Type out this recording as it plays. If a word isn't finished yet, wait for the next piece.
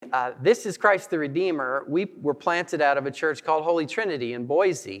this is Christ the Redeemer. We were planted out of a church called Holy Trinity in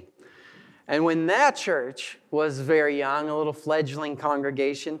Boise. And when that church was very young, a little fledgling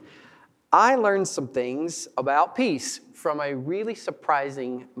congregation, I learned some things about peace from a really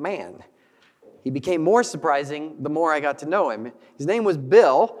surprising man. He became more surprising the more I got to know him. His name was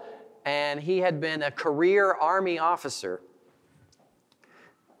Bill, and he had been a career Army officer.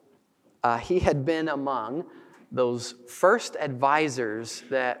 He had been among those first advisors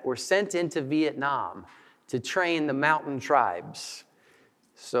that were sent into Vietnam to train the mountain tribes.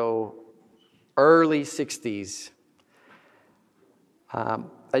 So early 60s.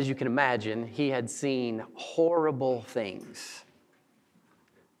 As you can imagine, he had seen horrible things,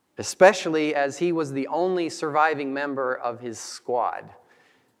 especially as he was the only surviving member of his squad.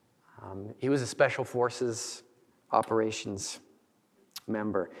 He was a Special Forces operations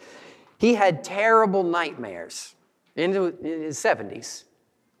member. He had terrible nightmares into his 70s,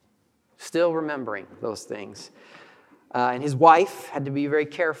 still remembering those things. And his wife had to be very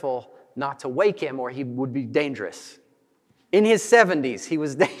careful not to wake him or he would be dangerous. In his 70s, he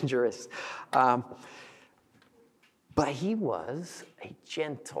was dangerous. But he was a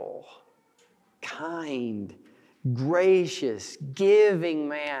gentle, kind, gracious, giving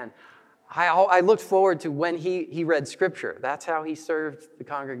man. I looked forward to when he read Scripture. That's how he served the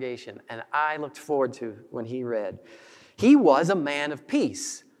congregation. And I looked forward to when he read. He was a man of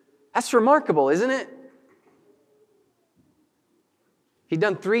peace. That's remarkable, isn't it? He'd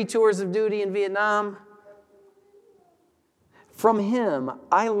done 3 tours of duty in Vietnam. From him,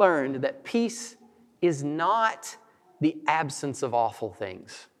 I learned that peace is not the absence of awful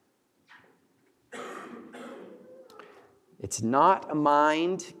things. It's not a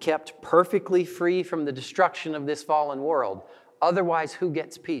mind kept perfectly free from the destruction of this fallen world. Otherwise, who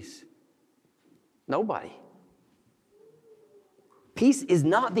gets peace? Nobody. Peace is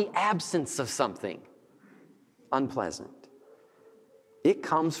not the absence of something unpleasant. It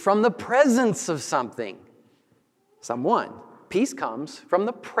comes from the presence of something, someone. Peace comes from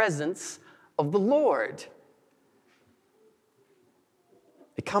the presence of the Lord.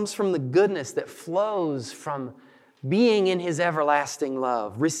 It comes from the goodness that flows from being in His everlasting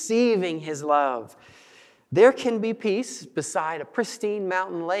love, receiving His love. There can be peace beside a pristine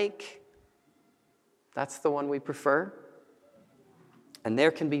mountain lake. That's the one we prefer. And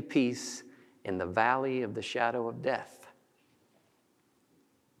there can be peace in the valley of the shadow of death.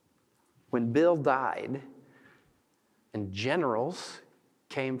 When Bill died, and generals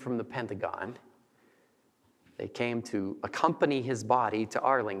came from the Pentagon, they came to accompany his body to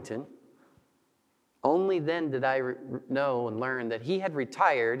Arlington. Only then did I know and learn that he had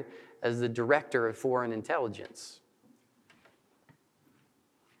retired as the director of foreign intelligence.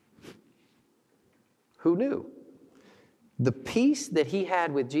 Who knew? The peace that he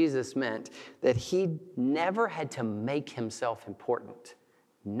had with Jesus meant that he never had to make himself important.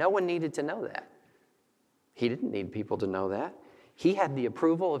 No one needed to know that. He didn't need people to know that. He had the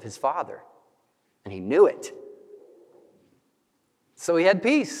approval of his Father, and he knew it. So he had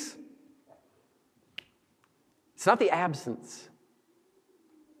peace. It's not the absence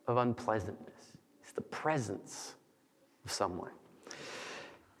of unpleasantness. It's the presence of someone.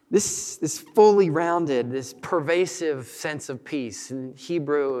 This fully rounded, this pervasive sense of peace. In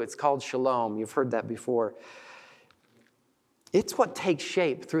Hebrew, it's called shalom. You've heard that before. It's what takes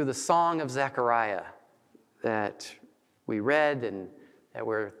shape through the song of Zechariah that we read and that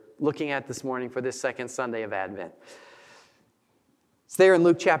we're looking at this morning for this second Sunday of Advent. It's there in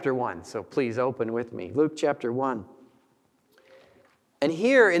Luke chapter 1, so please open with me. Luke chapter 1. And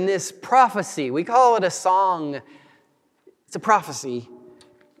here in this prophecy, we call it a song, it's a prophecy.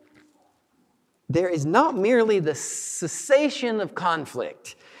 There is not merely the cessation of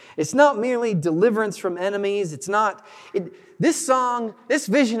conflict. It's not merely deliverance from enemies. This song, this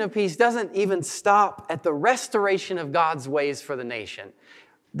vision of peace doesn't even stop at the restoration of God's ways for the nation.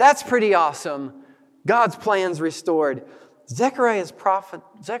 That's pretty awesome. God's plans restored.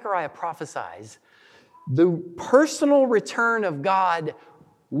 Zechariah prophesies the personal return of God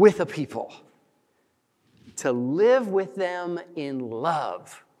with a people to live with them in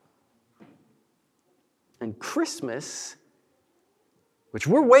love. And Christmas, which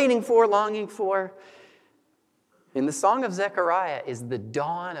we're waiting for, longing for, in the song of Zechariah is the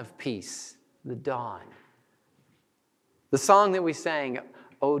dawn of peace, the dawn. The song that we sang,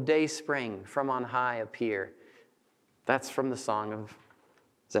 O day spring, from on high appear. That's from the song of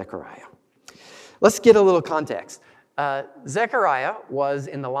Zechariah. Let's get a little context. Zechariah was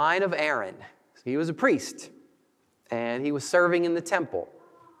in the line of Aaron. He was a priest, and he was serving in the temple.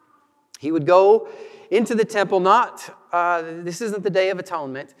 He would go into the temple, this isn't the Day of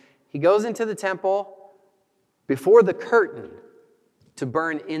Atonement. He goes into the temple before the curtain to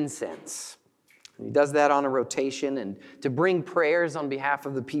burn incense. He does that on a rotation and to bring prayers on behalf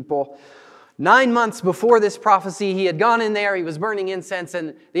of the people. 9 months before this prophecy, he had gone in there, he was burning incense,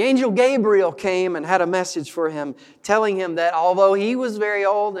 and the angel Gabriel came and had a message for him, telling him that although he was very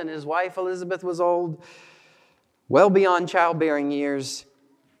old and his wife Elizabeth was old, well beyond childbearing years,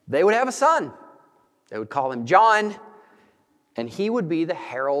 they would have a son. They would call him John, and he would be the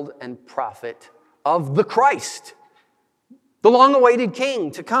herald and prophet of the Christ, the long-awaited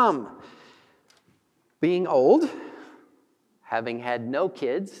king to come. Being old, having had no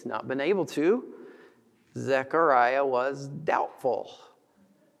kids, not been able to, Zechariah was doubtful.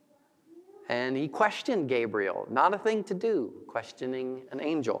 And he questioned Gabriel. Not a thing to do, questioning an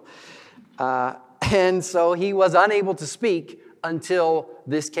angel. And so he was unable to speak until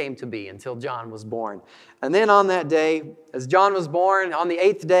this came to be, until John was born. And then on that day, as John was born, on the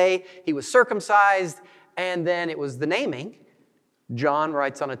 8th day, he was circumcised, and then it was the naming. John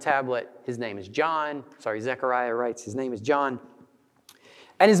writes on a tablet, his name is John. Zechariah writes, his name is John.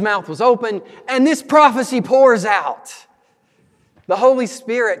 And his mouth was open, and this prophecy pours out. The Holy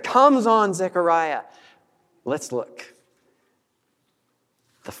Spirit comes on Zechariah. Let's look.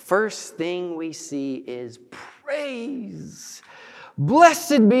 The first thing we see is praise.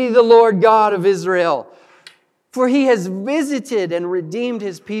 Blessed be the Lord God of Israel, for he has visited and redeemed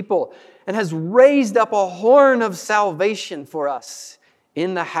his people and has raised up a horn of salvation for us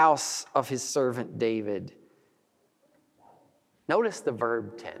in the house of his servant David. Notice the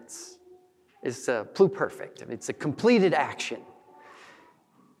verb tense. It's a pluperfect. It's a completed action.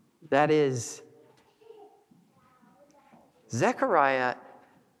 That is, Zechariah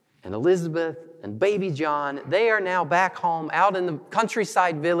and Elizabeth and baby John, they are now back home out in the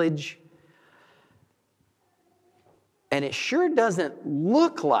countryside village. And it sure doesn't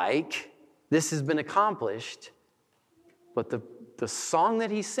look like this has been accomplished, but the song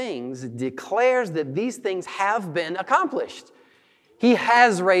that he sings declares that these things have been accomplished. He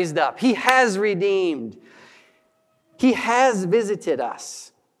has raised up. He has redeemed. He has visited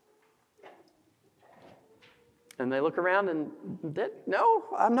us. And they look around and, no,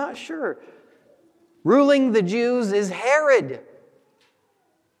 I'm not sure. Ruling the Jews is Herod,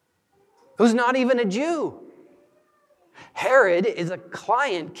 who's not even a Jew. Herod is a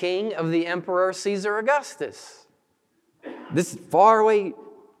client king of the Emperor Caesar Augustus, this faraway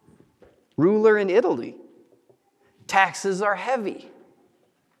ruler in Italy. Taxes are heavy.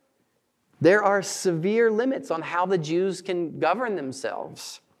 There are severe limits on how the Jews can govern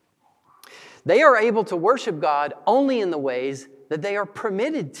themselves. They are able to worship God only in the ways that they are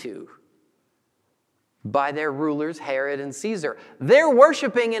permitted to by their rulers, Herod and Caesar. They're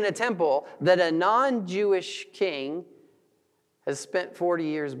worshiping in a temple that a non-Jewish king has spent 40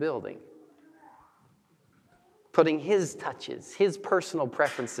 years building, putting his touches, his personal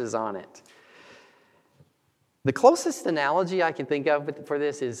preferences on it. The closest analogy I can think of for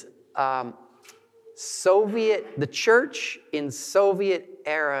this is the church in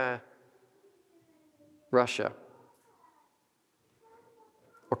Soviet-era Russia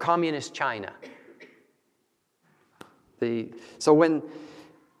or communist China. So when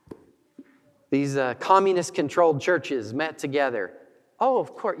these communist-controlled churches met together,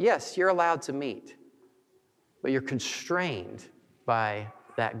 of course, yes, you're allowed to meet, but you're constrained by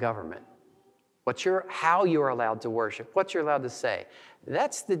that government. How you're allowed to worship, what you're allowed to say.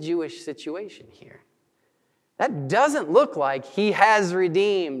 That's the Jewish situation here. That doesn't look like he has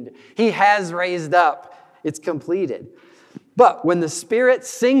redeemed, he has raised up, it's completed. But when the Spirit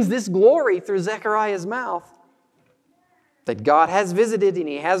sings this glory through Zechariah's mouth, that God has visited and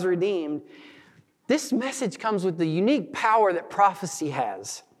he has redeemed, this message comes with the unique power that prophecy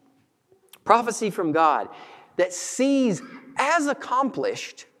has. Prophecy from God that sees as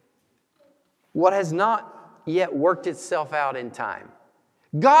accomplished what has not yet worked itself out in time.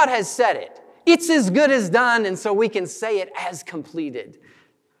 God has said it. It's as good as done, and so we can say it as completed.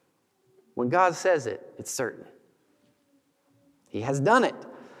 When God says it, it's certain. He has done it.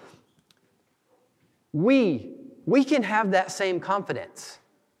 We can have that same confidence.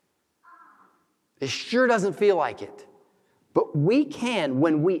 It sure doesn't feel like it. But we can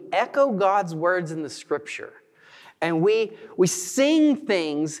when we echo God's words in the Scripture and we sing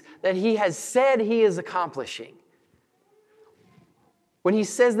things that he has said he is accomplishing. When he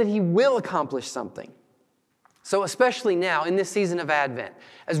says that he will accomplish something. So especially now in this season of Advent,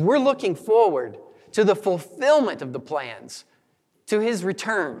 as we're looking forward to the fulfillment of the plans, to his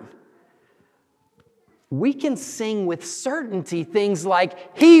return, we can sing with certainty things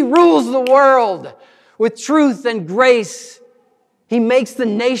like, He rules the world with truth and grace. He makes the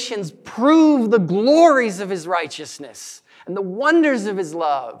nations prove the glories of His righteousness and the wonders of His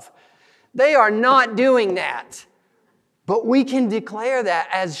love. They are not doing that, but we can declare that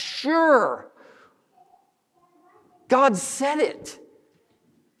as sure. God said it.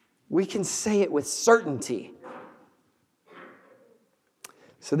 We can say it with certainty.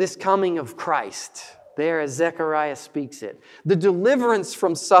 So this coming of Christ, there as Zechariah speaks it, the deliverance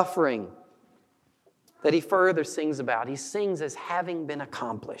from suffering that he further sings about, he sings as having been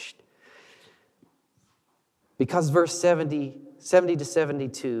accomplished. Because verse 70 to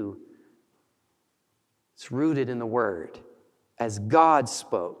 72, it's rooted in the Word, as God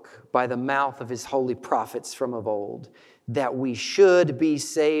spoke by the mouth of His holy prophets from of old, that we should be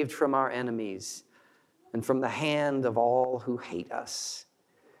saved from our enemies and from the hand of all who hate us.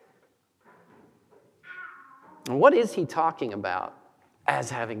 And what is he talking about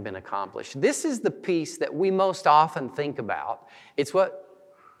as having been accomplished? This is the piece that we most often think about. It's what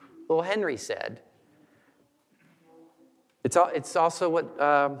little Henry said. It's also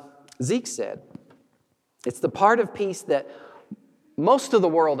what Zeke said. It's the part of peace that most of the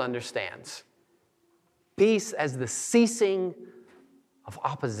world understands. Peace as the ceasing of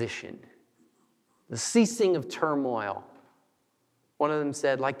opposition, the ceasing of turmoil. One of them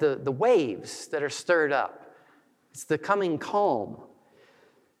said, like the waves that are stirred up. It's the coming calm.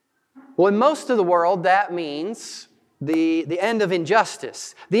 Well, in most of the world, that means the end of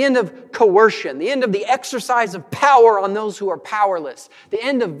injustice, the end of coercion, the end of the exercise of power on those who are powerless, the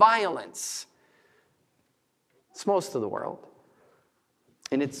end of violence. It's most of the world.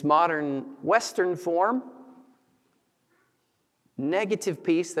 In its modern Western form, negative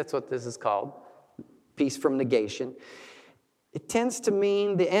peace, that's what this is called, peace from negation, it tends to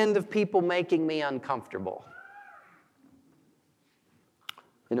mean the end of people making me uncomfortable.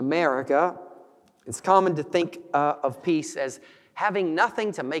 In America, it's common to think of peace as having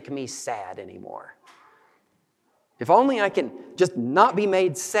nothing to make me sad anymore. If only I can just not be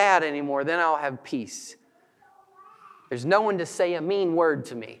made sad anymore, then I'll have peace. There's no one to say a mean word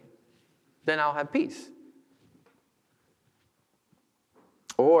to me, then I'll have peace.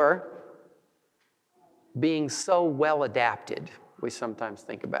 Or being so well adapted, we sometimes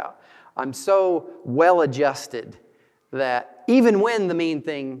think about. I'm so well adjusted that even when the mean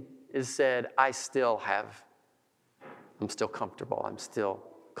thing is said, I'm still comfortable, I'm still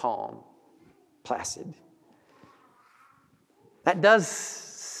calm, placid. That does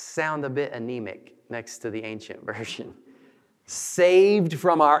sound a bit anemic next to the ancient version. Saved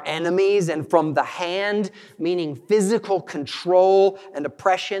from our enemies and from the hand, meaning physical control and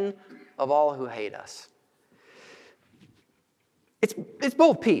oppression of all who hate us. It's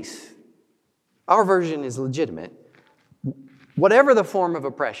both peace. Our version is legitimate. Whatever the form of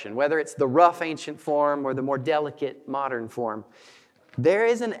oppression, whether it's the rough ancient form or the more delicate modern form, there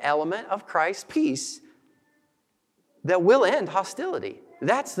is an element of Christ's peace that will end hostility.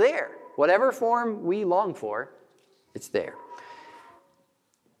 That's there. Whatever form we long for, it's there.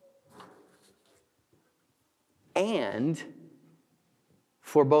 And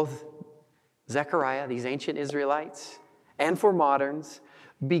for both Zechariah, these ancient Israelites, and for moderns,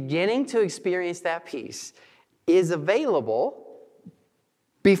 beginning to experience that peace is available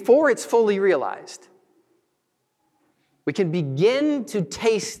before it's fully realized. We can begin to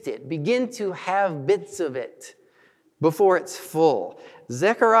taste it, begin to have bits of it before it's full.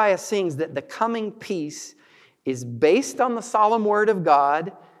 Zechariah sings that the coming peace is based on the solemn word of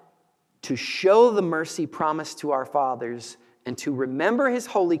God to show the mercy promised to our fathers and to remember His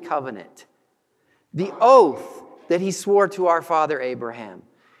holy covenant, the oath that He swore to our father Abraham,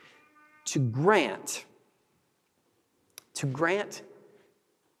 to grant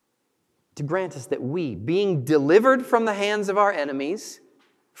us that we, being delivered from the hands of our enemies,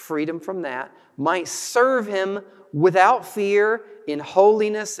 freedom from that, might serve Him without fear in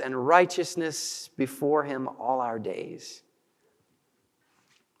holiness and righteousness before Him all our days.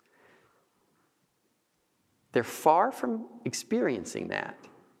 They're far from experiencing that.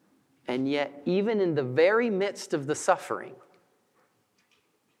 And yet, even in the very midst of the suffering,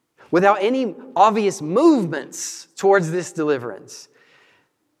 without any obvious movements towards this deliverance,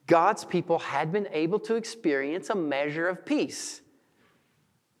 God's people had been able to experience a measure of peace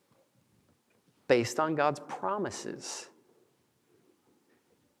based on God's promises.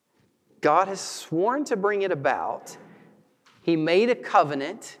 God has sworn to bring it about. He made a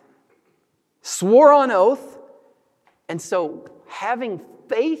covenant, swore on oath, and so having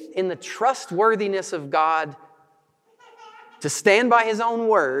faith in the trustworthiness of God to stand by His own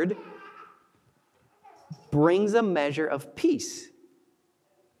word, brings a measure of peace.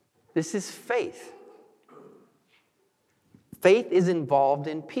 This is faith. Faith is involved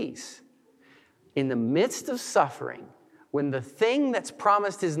in peace. In the midst of suffering, when the thing that's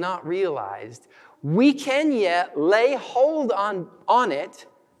promised is not realized, we can yet lay hold on it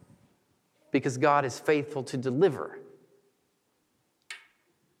because God is faithful to deliver.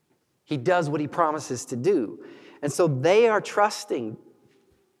 He does what he promises to do. And so they are trusting.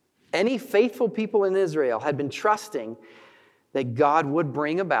 Any faithful people in Israel had been trusting that God would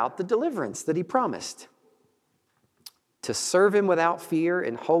bring about the deliverance that he promised. To serve him without fear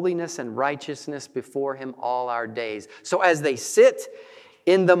in holiness and righteousness before him all our days. So as they sit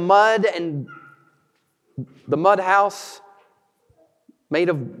in the mud and the mud house made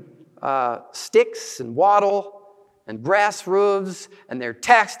of sticks and wattle and grass roofs, and they're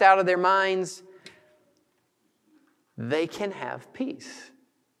taxed out of their minds, they can have peace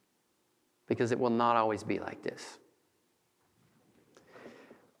because it will not always be like this.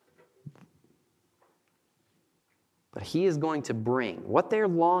 But he is going to bring, what they're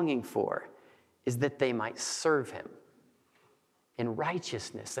longing for is that they might serve him in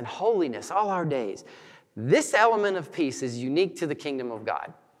righteousness and holiness all our days. This element of peace is unique to the kingdom of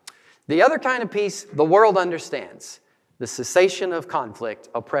God. The other kind of peace the world understands, the cessation of conflict,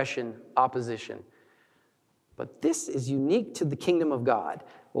 oppression, opposition. But this is unique to the kingdom of God.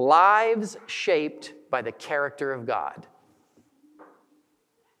 Lives shaped by the character of God.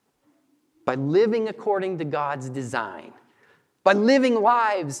 By living according to God's design. By living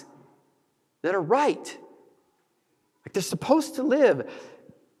lives that are right. Like they're supposed to live.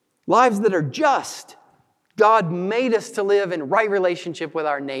 Lives that are just. God made us to live in right relationship with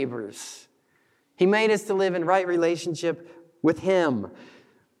our neighbors. He made us to live in right relationship with him.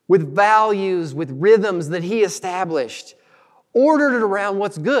 With values, with rhythms that he established. Ordered around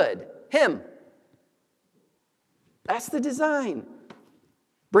what's good. Him. That's the design.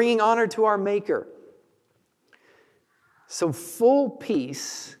 Bringing honor to our Maker. So full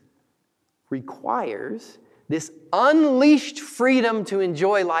peace requires this unleashed freedom to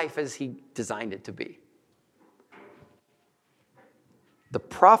enjoy life as he designed it to be. The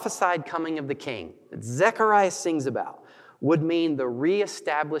prophesied coming of the king that Zechariah sings about would mean the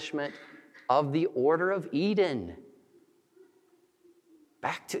reestablishment of the order of Eden.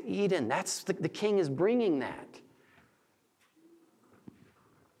 Back to Eden. That's the king is bringing that.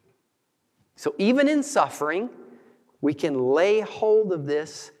 So even in suffering, we can lay hold of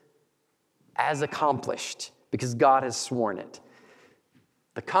this as accomplished because God has sworn it.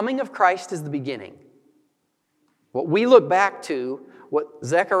 The coming of Christ is the beginning. What we look back to, what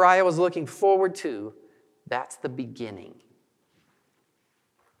Zechariah was looking forward to, that's the beginning.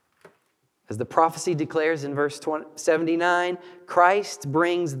 As the prophecy declares in verse 79, Christ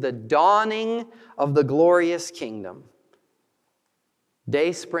brings the dawning of the glorious kingdom.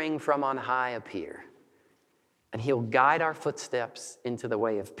 Dayspring from on high appear, and he'll guide our footsteps into the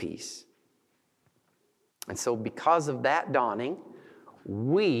way of peace. And so because of that dawning,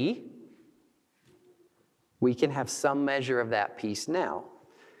 we can have some measure of that peace now.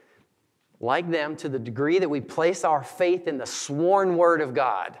 Like them, to the degree that we place our faith in the sworn word of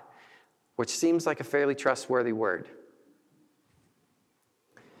God, which seems like a fairly trustworthy word.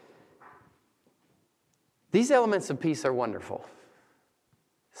 These elements of peace are wonderful.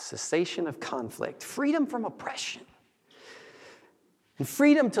 Cessation of conflict, freedom from oppression, and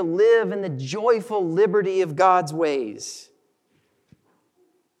freedom to live in the joyful liberty of God's ways.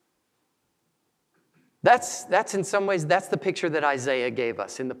 That's in some ways, that's the picture that Isaiah gave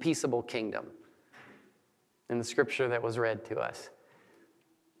us in the peaceable kingdom, in the scripture that was read to us.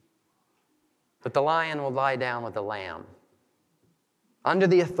 But the lion will lie down with the lamb. Under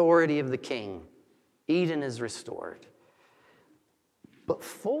the authority of the king, Eden is restored. But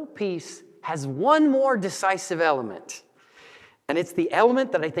full peace has one more decisive element. And it's the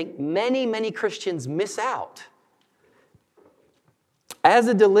element that I think many, many Christians miss out. As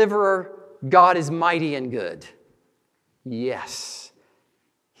a deliverer, God is mighty and good. Yes,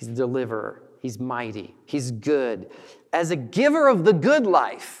 he's a deliverer. He's mighty. He's good. As a giver of the good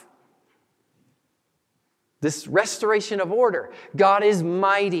life, this restoration of order, God is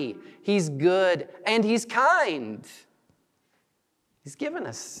mighty. He's good. And he's kind. He's given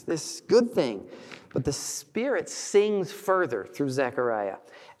us this good thing. But the Spirit sings further through Zechariah.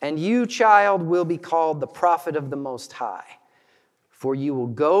 And you, child, will be called the prophet of the Most High. For you will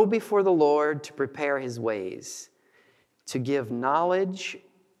go before the Lord to prepare his ways, to give knowledge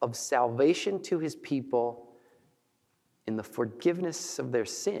of salvation to his people in the forgiveness of their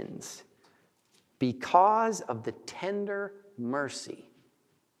sins, because of the tender mercy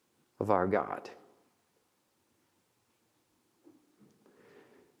of our God.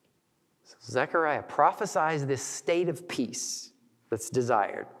 So Zechariah prophesies this state of peace that's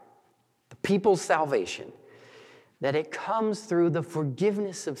desired, the people's salvation, that it comes through the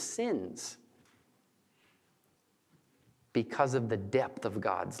forgiveness of sins because of the depth of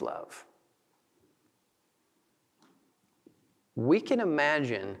God's love. We can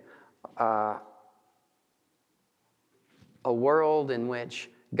imagine a world in which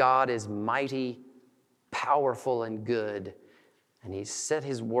God is mighty, powerful, and good, and He's set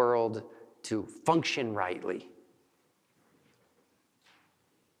His world to function rightly.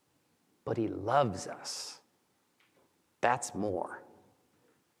 But He loves us. That's more.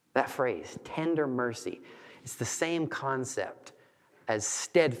 That phrase, tender mercy, it's the same concept as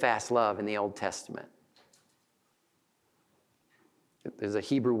steadfast love in the Old Testament. There's a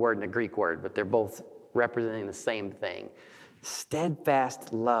Hebrew word and a Greek word, but they're both representing the same thing.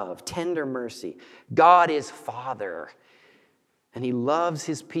 Steadfast love, tender mercy. God is Father, and He loves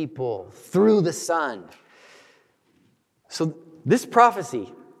His people through the Son. So this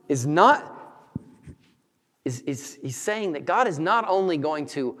prophecy is he's saying that God is not only going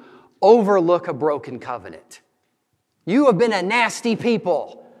to overlook a broken covenant. You have been a nasty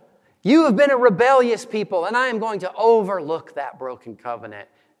people. You have been a rebellious people, and I am going to overlook that broken covenant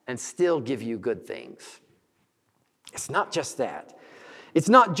and still give you good things. It's not just that. It's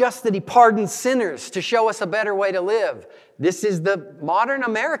not just that He pardons sinners to show us a better way to live. This is the modern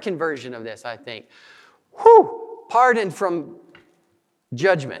American version of this, I think. Pardon from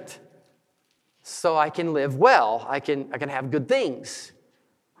judgment. So I can live well. I can have good things.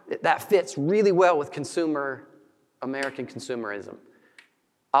 That fits really well with American consumerism.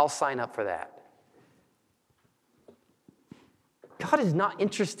 I'll sign up for that. God is not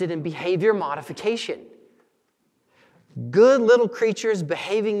interested in behavior modification. Good little creatures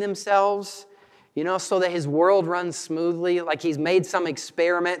behaving themselves, so that His world runs smoothly, like He's made some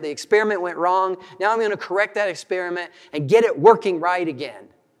experiment. The experiment went wrong. Now I'm going to correct that experiment and get it working right again.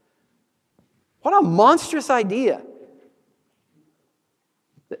 What a monstrous idea.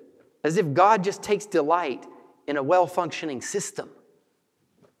 As if God just takes delight in a well-functioning system.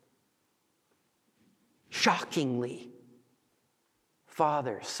 Shockingly,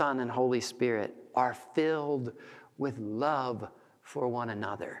 Father, Son, and Holy Spirit are filled with love for one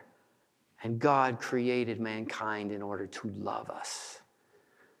another. And God created mankind in order to love us.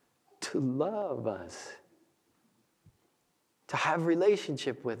 To love us. To have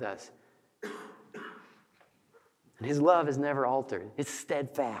relationship with us. And His love is never altered. It's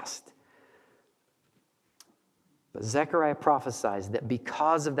steadfast. But Zechariah prophesies that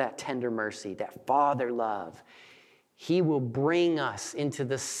because of that tender mercy, that Father love, He will bring us into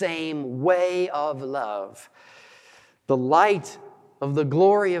the same way of love. The light of the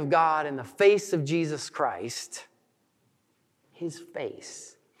glory of God in the face of Jesus Christ, His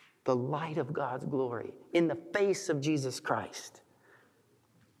face, the light of God's glory in the face of Jesus Christ.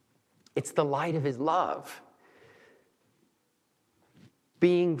 It's the light of His love.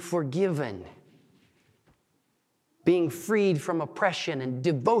 Being forgiven, being freed from oppression and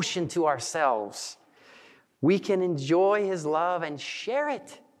devotion to ourselves, we can enjoy His love and share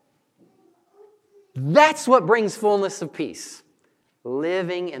it. That's what brings fullness of peace,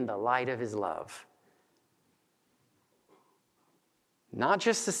 living in the light of His love. Not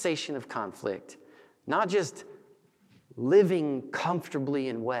just cessation of conflict, not just living comfortably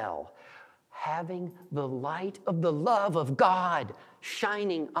and well, having the light of the love of God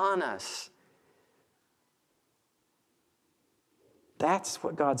shining on us. That's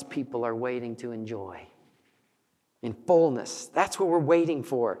what God's people are waiting to enjoy. In fullness. That's what we're waiting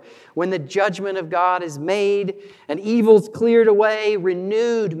for. When the judgment of God is made and evil's cleared away,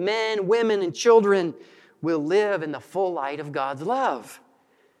 renewed men, women, and children will live in the full light of God's love.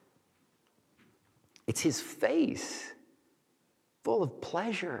 It's His face, full of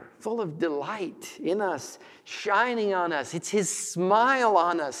pleasure, full of delight in us, shining on us. It's His smile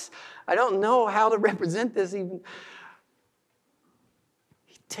on us. I don't know how to represent this even.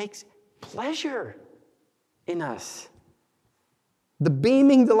 He takes pleasure in us. The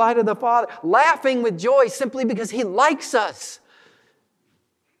beaming delight of the Father, laughing with joy simply because He likes us.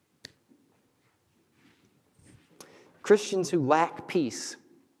 Christians who lack peace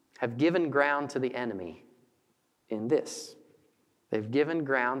have given ground to the enemy in this. They've given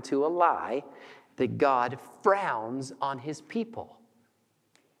ground to a lie that God frowns on His people.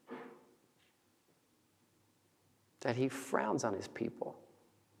 That He frowns on His people.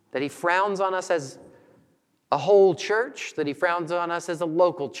 That He frowns on us as a whole church. That He frowns on us as a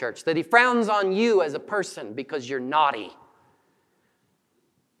local church. That He frowns on you as a person because you're naughty.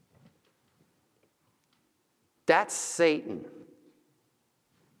 That's Satan.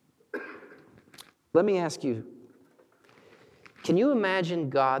 Let me ask you, can you imagine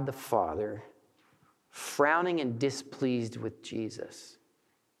God the Father frowning and displeased with Jesus?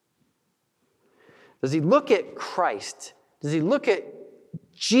 Does he look at Christ? Does he look at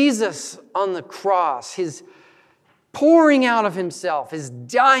Jesus on the cross, his pouring out of himself, his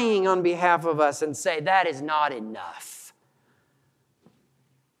dying on behalf of us, and say, that is not enough?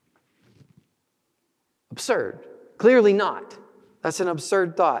 Absurd. Clearly not. That's an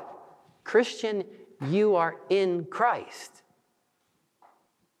absurd thought. Christian, you are in Christ.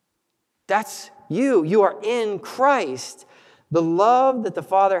 That's you. You are in Christ. The love that the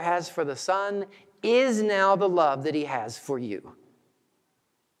Father has for the Son is now the love that he has for you.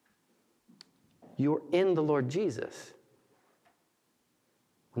 You're in the Lord Jesus.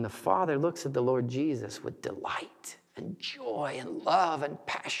 When the Father looks at the Lord Jesus with delight and joy and love and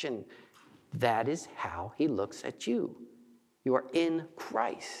passion, that is how he looks at you. You are in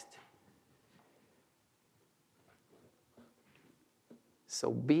Christ.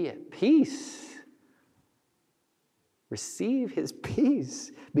 So be at peace. Receive his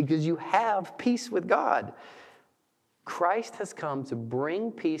peace because you have peace with God. Christ has come to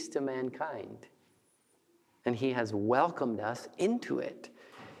bring peace to mankind, and he has welcomed us into it.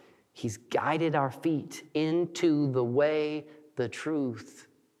 He's guided our feet into the way, the truth,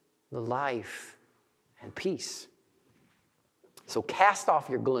 the life, and peace. So cast off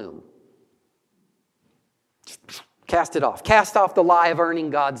your gloom. Cast it off. Cast off the lie of earning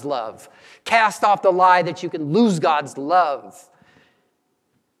God's love. Cast off the lie that you can lose God's love.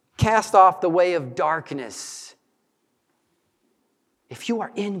 Cast off the way of darkness. If you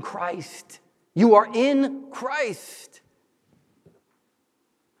are in Christ, you are in Christ.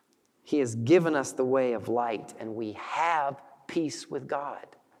 He has given us the way of light, and we have peace with God.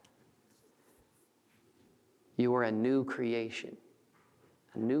 You are a new creation,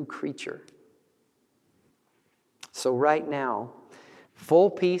 a new creature. So right now, full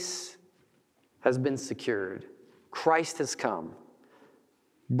peace has been secured. Christ has come,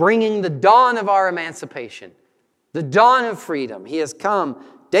 bringing the dawn of our emancipation, the dawn of freedom. He has come.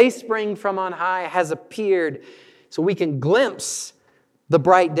 Dayspring from on high has appeared so we can glimpse the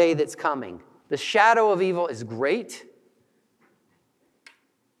bright day that's coming. The shadow of evil is great.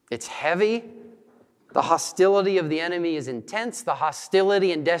 It's heavy. The hostility of the enemy is intense. The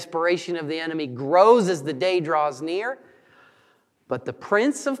hostility and desperation of the enemy grows as the day draws near. But the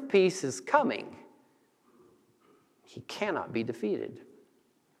Prince of Peace is coming. He cannot be defeated.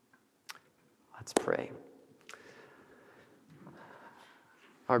 Let's pray.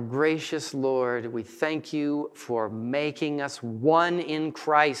 Our gracious Lord, we thank you for making us one in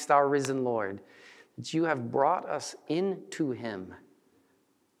Christ, our risen Lord, that you have brought us into him.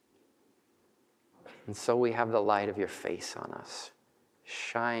 And so we have the light of your face on us,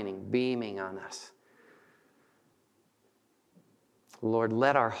 shining, beaming on us. Lord,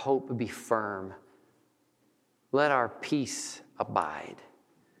 let our hope be firm. Let our peace abide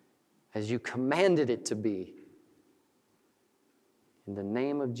as you commanded it to be. In the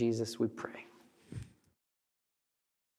name of Jesus we pray.